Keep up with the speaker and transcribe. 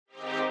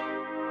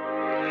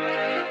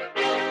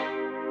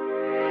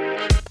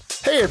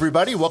Hey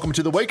everybody, welcome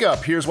to The Wake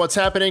Up. Here's what's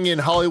happening in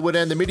Hollywood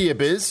and the media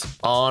biz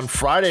on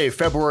Friday,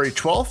 February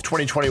 12th,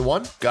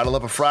 2021. Gotta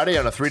love a Friday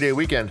on a 3-day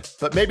weekend.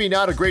 But maybe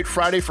not a great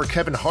Friday for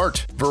Kevin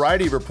Hart.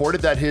 Variety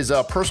reported that his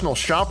personal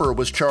shopper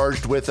was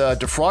charged with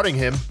defrauding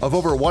him of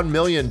over $1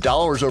 million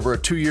over a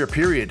 2-year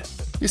period.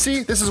 You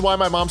see, this is why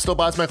my mom still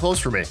buys my clothes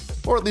for me.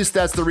 Or at least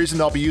that's the reason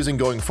I'll be using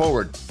going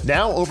forward.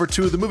 Now over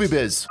to the movie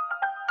biz.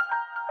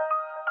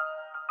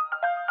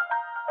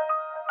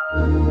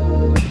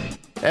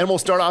 And we'll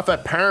start off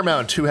at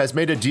Paramount, who has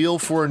made a deal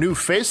for a new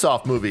Face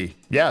Off movie.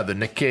 Yeah, the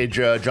Nick Cage,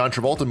 John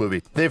Travolta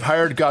movie. They've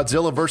hired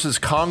Godzilla vs.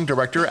 Kong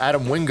director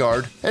Adam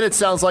Wingard, and it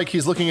sounds like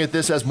he's looking at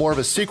this as more of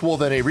a sequel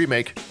than a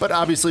remake, but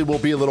obviously we'll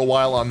be a little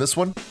while on this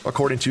one,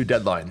 according to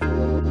Deadline.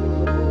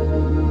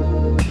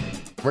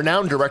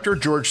 Renowned director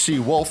George C.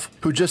 Wolfe,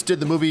 who just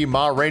did the movie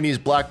Ma Rainey's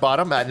Black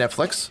Bottom at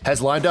Netflix,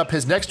 has lined up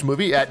his next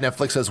movie at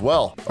Netflix as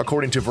well,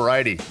 according to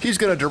Variety. He's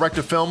going to direct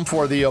a film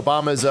for the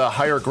Obama's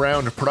Higher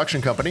Ground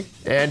production company,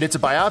 and it's a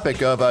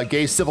biopic of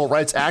gay civil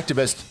rights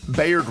activist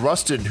Bayard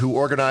Rustin, who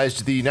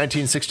organized the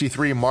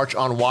 1963 March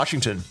on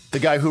Washington. The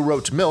guy who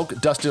wrote Milk,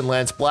 Dustin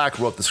Lance Black,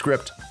 wrote the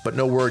script, but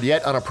no word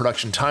yet on a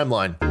production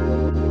timeline.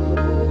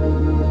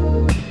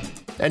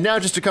 And now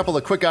just a couple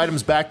of quick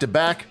items back to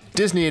back.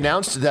 Disney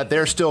announced that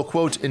they're still,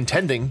 quote,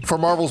 intending for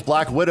Marvel's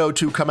Black Widow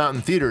to come out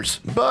in theaters,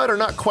 but are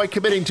not quite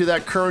committing to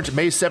that current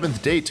May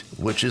 7th date,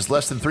 which is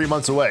less than 3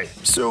 months away.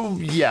 So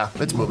yeah,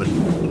 it's moving.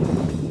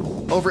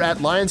 Over at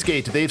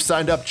Lionsgate, they've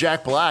signed up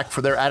Jack Black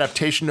for their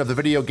adaptation of the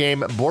video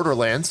game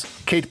Borderlands.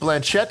 Cate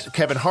Blanchett,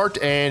 Kevin Hart,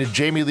 and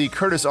Jamie Lee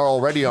Curtis are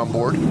already on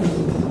board.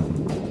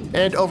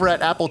 And over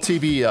at Apple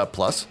TV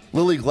Plus,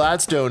 Lily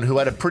Gladstone, who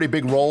had a pretty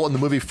big role in the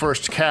movie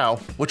First Cow,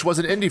 which was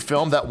an indie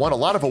film that won a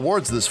lot of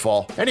awards this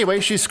fall. Anyway,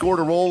 she scored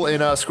a role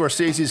in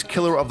Scorsese's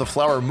Killer of the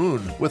Flower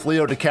Moon with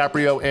Leo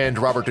DiCaprio and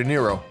Robert De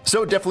Niro.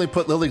 So definitely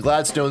put Lily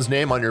Gladstone's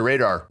name on your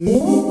radar.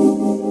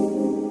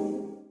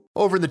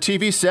 Over in the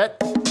TV set,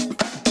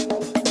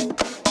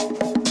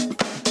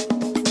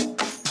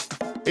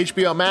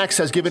 HBOMAX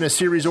has given a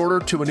series order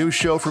to a new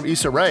show from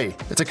ISSA RAE.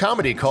 It's a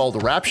comedy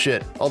called Rap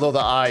Shit, although the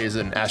I is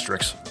in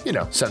asterisk. You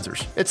know,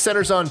 censors. It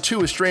centers on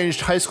 2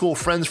 estranged high school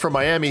friends from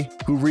Miami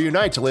who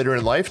reunite later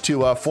in life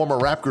to form a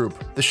rap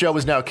group. The show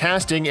is now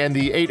casting, and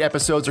the 8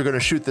 episodes are going to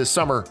shoot this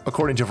summer,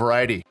 according to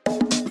Variety.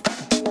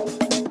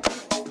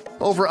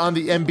 Over on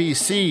the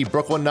NBC,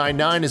 Brooklyn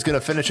Nine-Nine is going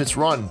to finish its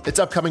run. Its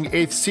upcoming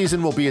 8th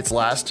season will be its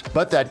last,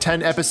 but that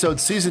 10-episode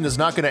season is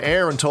not going to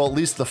air until at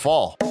least the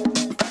fall.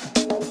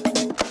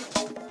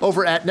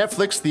 Over at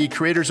Netflix, the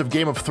creators of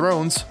Game of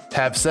Thrones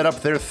have set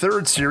up their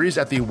 3rd series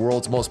at the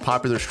world's most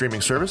popular streaming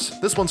service.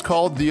 This one's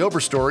called The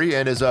Overstory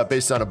and is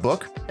based on a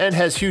book, and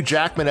has Hugh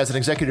Jackman as an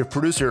executive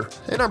producer,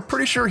 and I'm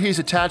pretty sure he's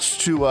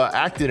attached to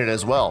act in it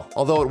as well,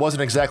 although it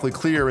wasn't exactly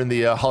clear in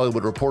the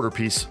Hollywood Reporter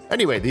piece.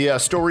 Anyway, the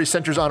story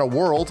centers on a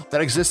world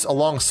that exists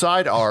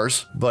alongside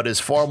ours, but is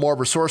far more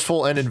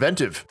resourceful and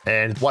inventive,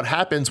 and what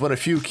happens when a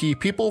few key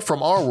people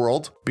from our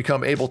world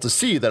become able to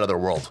see that other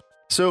world.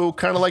 So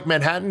kind of like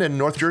Manhattan and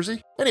North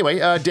Jersey? Anyway,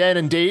 Dan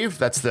and Dave,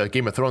 that's the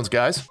Game of Thrones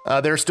guys,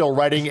 they're still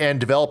writing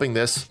and developing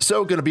this,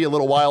 so gonna be a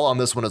little while on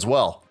this one as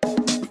well.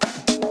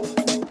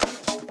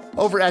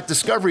 Over at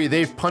Discovery,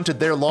 they've punted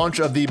their launch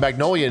of the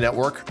Magnolia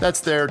Network,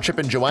 that's their Chip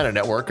and Joanna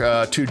network,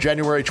 to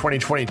January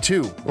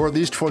 2022, or at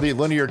least for the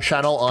linear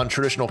channel on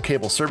traditional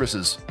cable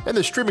services. In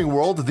the streaming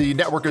world, the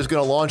network is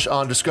going to launch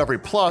on Discovery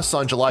Plus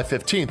on July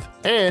 15th,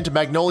 and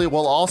Magnolia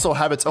will also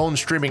have its own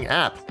streaming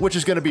app, which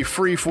is going to be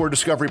free for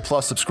Discovery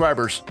Plus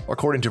subscribers,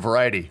 according to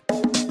Variety.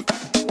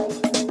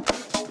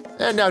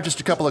 And now just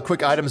a couple of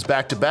quick items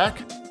back to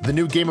back. The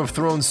new Game of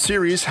Thrones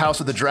series, House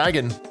of the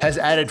Dragon, has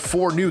added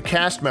 4 new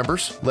cast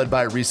members, led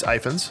by Rhys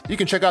Ifans. You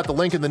can check out the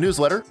link in the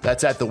newsletter.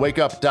 That's at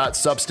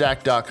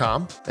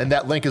thewakeup.substack.com. And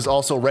that link is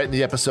also right in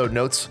the episode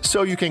notes,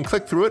 so you can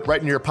click through it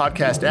right in your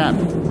podcast app.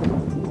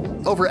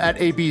 Over at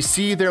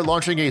ABC, they're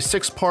launching a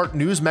 6-part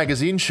news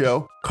magazine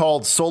show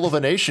called Soul of a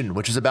Nation,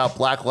 which is about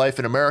Black life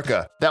in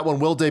America. That one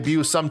will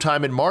debut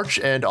sometime in March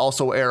and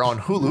also air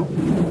on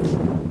Hulu.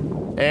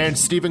 And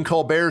Stephen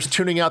Colbert's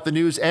Tuning Out the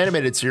News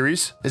animated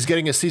series is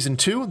getting a season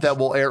 2 that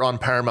will air on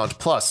Paramount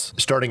Plus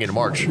starting in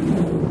March.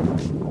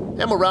 And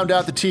we'll round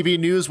out the TV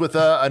news with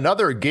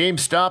another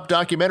GameStop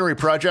documentary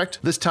project.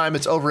 This time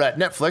it's over at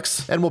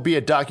Netflix and will be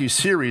a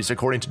docu-series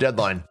according to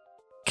Deadline.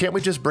 Can't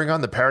we just bring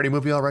on the parody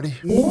movie already?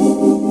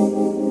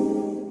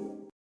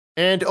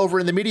 And over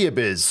in the media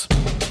biz,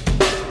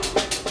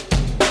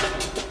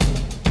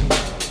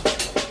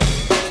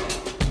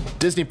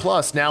 Disney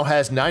Plus now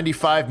has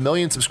 95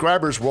 million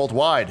subscribers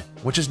worldwide,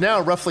 which is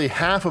now roughly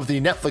half of the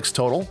Netflix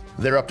total.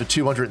 They're up to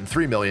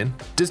 203 million.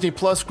 Disney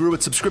Plus grew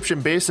its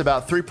subscription base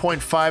about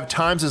 3.5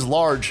 times as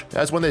large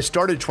as when they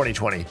started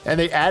 2020, and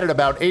they added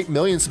about 8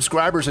 million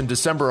subscribers in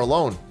December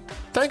alone.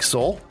 Thanks,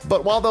 Sol.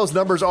 But while those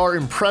numbers are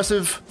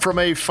impressive, from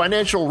a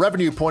financial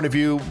revenue point of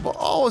view,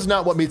 all is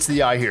not what meets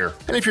the eye here.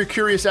 And if you're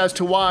curious as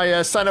to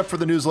why, sign up for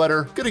the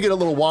newsletter. Gonna get a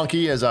little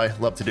wonky, as I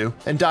love to do,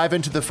 and dive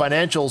into the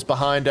financials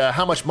behind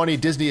how much money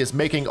Disney is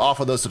making off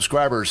of those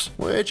subscribers,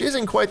 which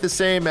isn't quite the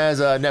same as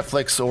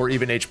Netflix or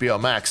even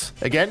HBO Max.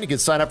 Again, you can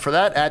sign up for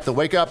that at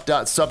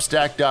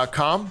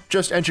thewakeup.substack.com.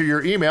 Just enter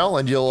your email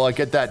and you'll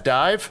get that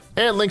dive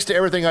and links to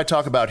everything I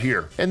talk about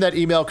here. And that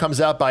email comes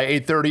out by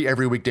 8:30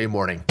 every weekday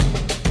morning.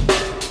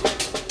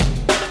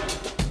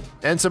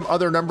 And some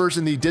other numbers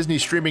in the Disney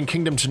streaming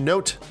kingdom to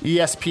note.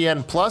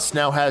 ESPN Plus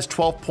now has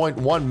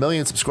 12.1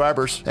 million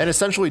subscribers and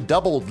essentially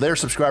doubled their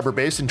subscriber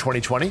base in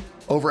 2020.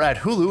 Over at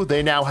Hulu,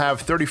 they now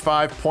have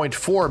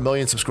 35.4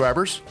 million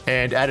subscribers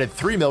and added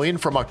 3 million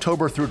from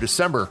October through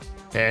December.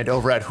 And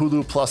over at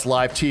Hulu Plus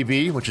Live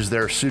TV, which is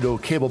their pseudo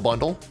cable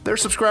bundle, their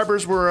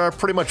subscribers were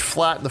pretty much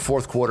flat in the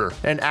fourth quarter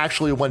and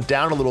actually went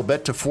down a little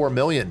bit to 4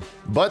 million.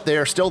 But they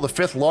are still the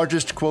fifth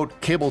largest, quote,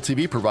 cable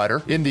TV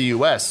provider in the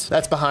US.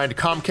 That's behind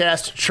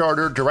Comcast,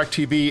 Charter,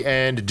 DirecTV,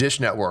 and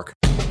Dish Network.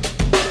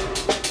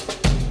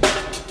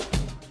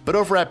 But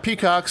over at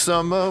Peacock,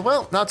 some,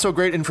 not so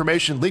great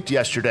information leaked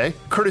yesterday,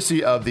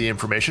 courtesy of The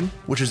Information,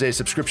 which is a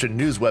subscription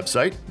news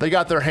website. They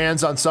got their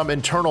hands on some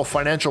internal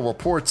financial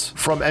reports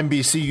from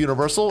NBC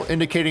Universal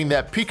indicating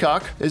that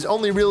Peacock is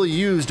only really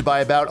used by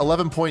about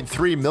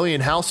 11.3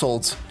 million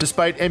households,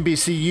 despite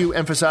NBCU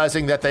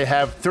emphasizing that they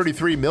have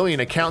 33 million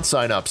account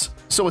signups.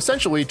 So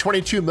essentially,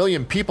 22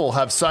 million people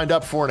have signed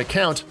up for an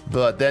account,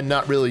 but then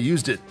not really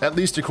used it, at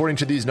least according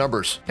to these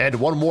numbers. And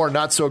one more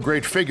not so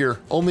great figure,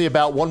 only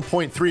about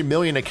 1.3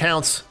 million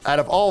accounts out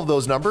of all of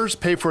those numbers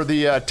pay for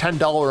the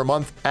 $10 a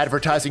month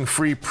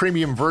advertising-free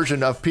premium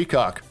version of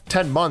Peacock,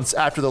 10 months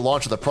after the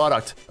launch of the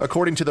product,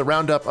 according to the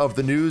roundup of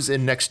the news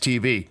in Next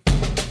TV.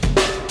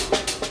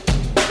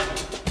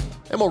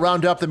 And we'll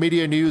round up the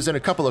media news in a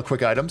couple of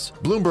quick items.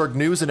 Bloomberg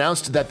News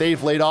announced that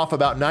they've laid off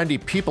about 90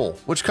 people,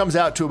 which comes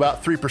out to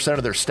about 3%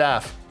 of their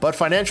staff. But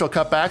financial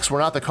cutbacks were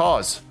not the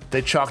cause.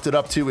 They chalked it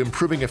up to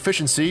improving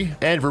efficiency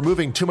and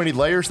removing too many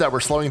layers that were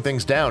slowing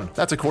things down.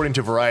 That's according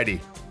to Variety.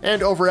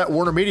 And over at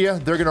Warner Media,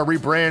 they're going to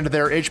rebrand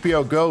their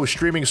HBO Go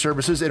streaming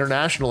services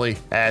internationally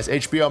as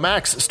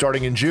HBOMAX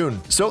starting in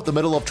June. So the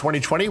middle of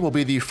 2020 will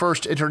be the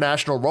first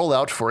international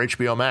rollout for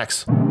HBO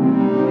Max.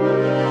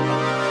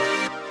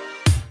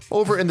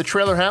 Over in the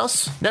trailer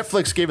house,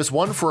 Netflix gave us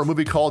one for a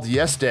movie called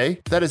Yes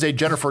Day. That is a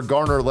Jennifer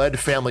Garner-led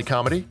family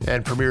comedy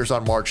and premieres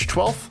on March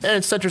 12th. And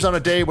it centers on a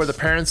day where the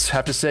parents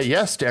have to say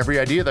yes to every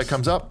idea that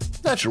comes up.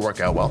 That should work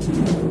out well.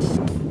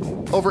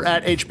 Over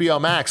at HBO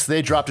Max,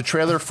 they dropped a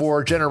trailer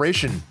for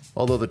Generation,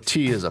 although the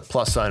T is a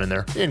plus sign in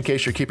there, in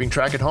case you're keeping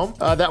track at home.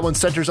 That one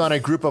centers on a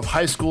group of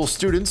high school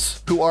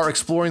students who are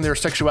exploring their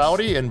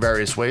sexuality in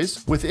various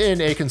ways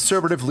within a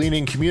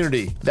conservative-leaning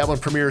community. That one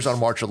premieres on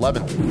March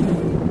 11th.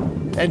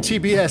 And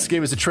TBS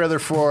gave us a trailer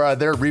for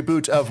their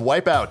reboot of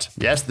Wipeout.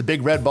 Yes, the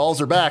big red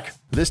balls are back.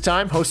 This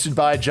time hosted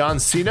by John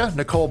Cena,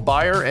 Nicole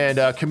Byer,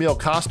 and Camille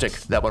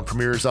Kostick. That one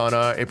premieres on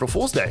April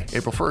Fool's Day,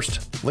 April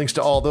 1st. Links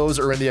to all those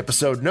are in the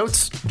episode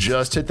notes.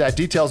 Just hit that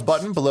details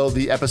button below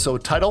the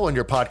episode title in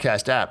your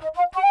podcast app.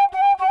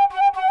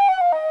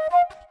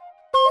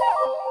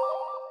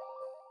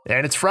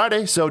 And it's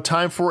Friday, so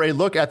time for a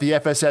look at the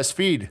FSS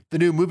feed, the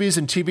new movies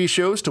and TV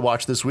shows to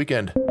watch this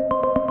weekend.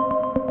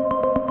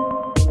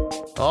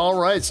 All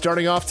right,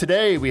 starting off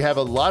today, we have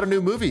a lot of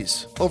new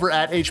movies. Over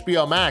at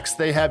HBO Max,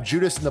 they have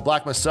Judas and the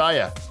Black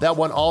Messiah. That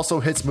one also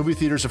hits movie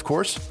theaters, of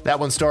course. That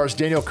one stars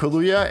Daniel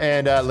Kaluuya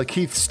and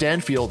Lakeith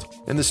Stanfield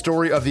in the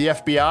story of the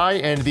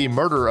FBI and the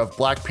murder of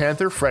Black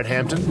Panther Fred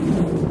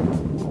Hampton.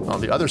 On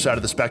the other side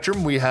of the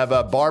spectrum, we have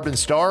Barb and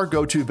Star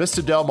Go to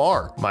Vista Del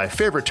Mar, my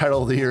favorite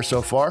title of the year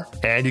so far.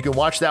 And you can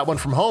watch that one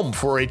from home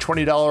for a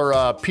 $20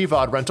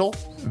 PVOD rental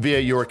via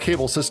your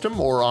cable system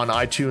or on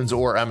iTunes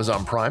or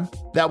Amazon Prime.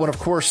 That one, of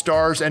course,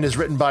 stars and is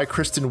written by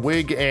Kristen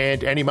Wiig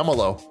and Annie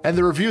Mumolo. And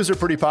the reviews are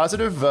pretty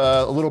positive,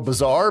 a little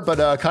bizarre,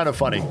 but kind of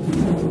funny.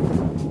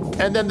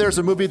 And then there's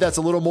a movie that's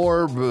a little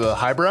more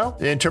highbrow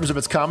in terms of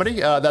its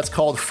comedy. That's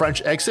called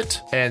French Exit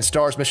and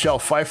stars Michelle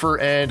Pfeiffer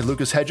and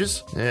Lucas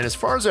Hedges. And as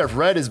far as I've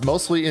read, is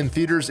mostly in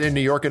theaters in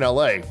New York and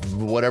LA,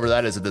 whatever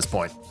that is at this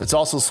point. It's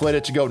also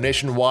slated to go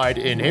nationwide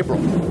in April.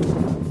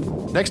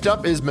 Next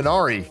up is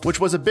Minari, which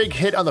was a big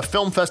hit on the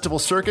film festival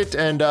circuit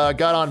and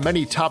got on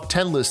many top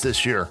 10 lists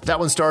this year. That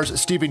one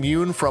stars Stephen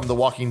Yeun from The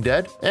Walking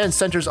Dead and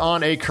centers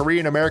on a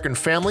Korean-American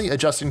family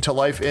adjusting to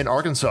life in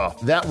Arkansas.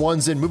 That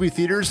one's in movie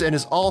theaters and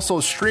is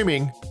also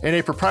streaming in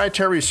a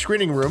proprietary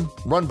screening room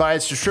run by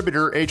its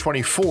distributor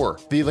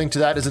A24. The link to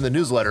that is in the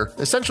newsletter.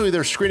 Essentially,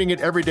 they're screening it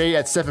every day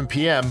at 7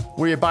 p.m.,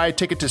 where you buy a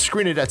ticket to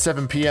screen it at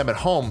 7 p.m. at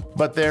home,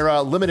 but they're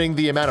limiting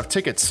the amount of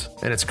tickets,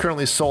 and it's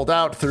currently sold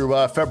out through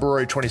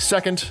February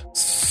 22nd.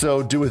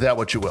 So do with that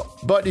what you will.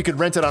 But you can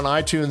rent it on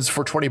iTunes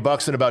for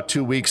 $20 in about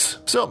 2 weeks,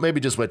 so maybe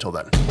just wait till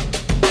then.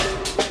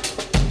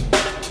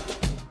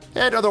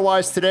 And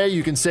otherwise today,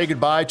 you can say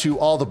goodbye to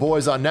All the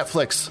Boys on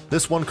Netflix.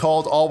 This one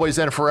called Always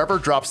and Forever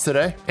drops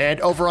today.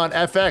 And over on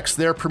FX,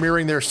 they're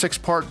premiering their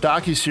 6-part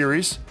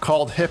docuseries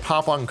called Hip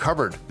Hop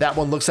Uncovered. That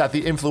one looks at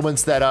the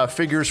influence that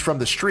figures from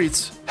the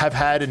streets have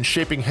had in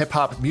shaping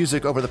hip-hop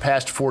music over the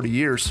past 40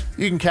 years.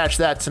 You can catch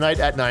that tonight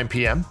at 9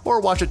 p.m.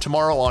 or watch it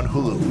tomorrow on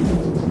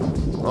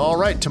Hulu. All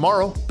right,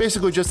 tomorrow,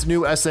 basically just a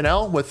new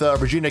SNL with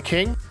Regina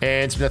King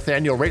and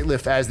Nathaniel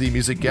Rateliff as the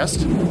music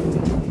guest.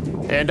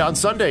 And on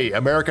Sunday,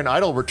 American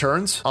Idol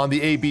returns on the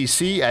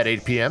ABC at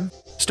 8 p.m.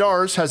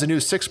 Stars has a new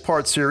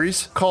 6-part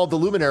series called The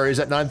Luminaries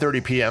at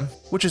 9:30 p.m.,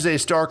 which is a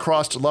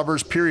star-crossed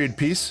lovers period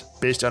piece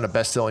based on a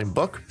best-selling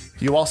book.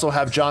 You also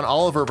have John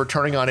Oliver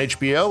returning on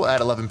HBO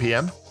at 11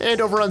 p.m. And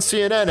over on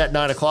CNN at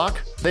 9 o'clock,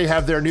 they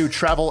have their new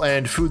travel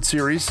and food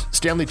series,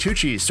 Stanley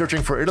Tucci's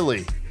Searching for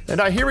Italy. And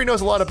I hear he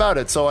knows a lot about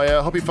it, so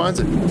I hope he finds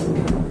it.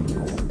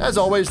 As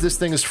always, this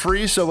thing is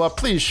free, so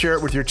please share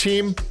it with your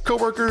team,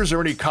 coworkers, or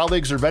any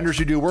colleagues or vendors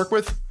you do work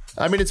with.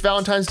 I mean, it's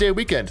Valentine's Day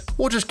weekend.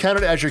 We'll just count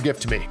it as your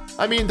gift to me.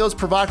 I mean, those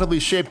provocatively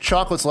shaped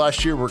chocolates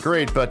last year were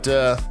great, but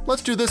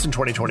let's do this in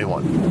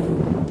 2021.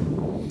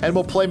 And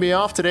we'll play me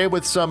off today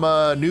with some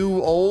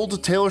new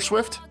old Taylor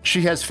Swift.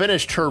 She has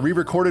finished her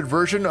re-recorded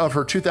version of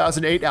her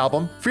 2008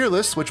 album,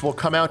 Fearless, which will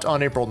come out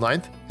on April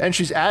 9th. And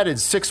she's added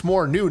 6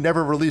 more new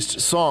never-released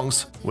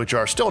songs, which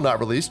are still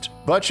not released.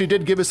 But she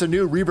did give us a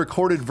new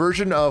re-recorded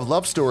version of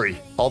Love Story,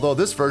 although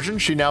this version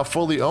she now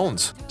fully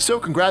owns.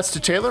 So congrats to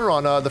Taylor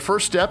on the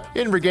first step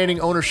in regaining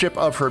ownership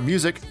of her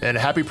music, and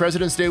happy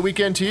President's Day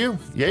weekend to you.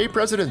 Yay,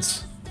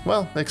 presidents.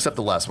 Well, except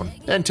the last one.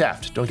 And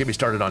Taft. Don't get me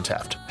started on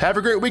Taft. Have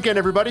a great weekend,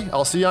 everybody.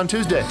 I'll see you on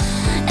Tuesday.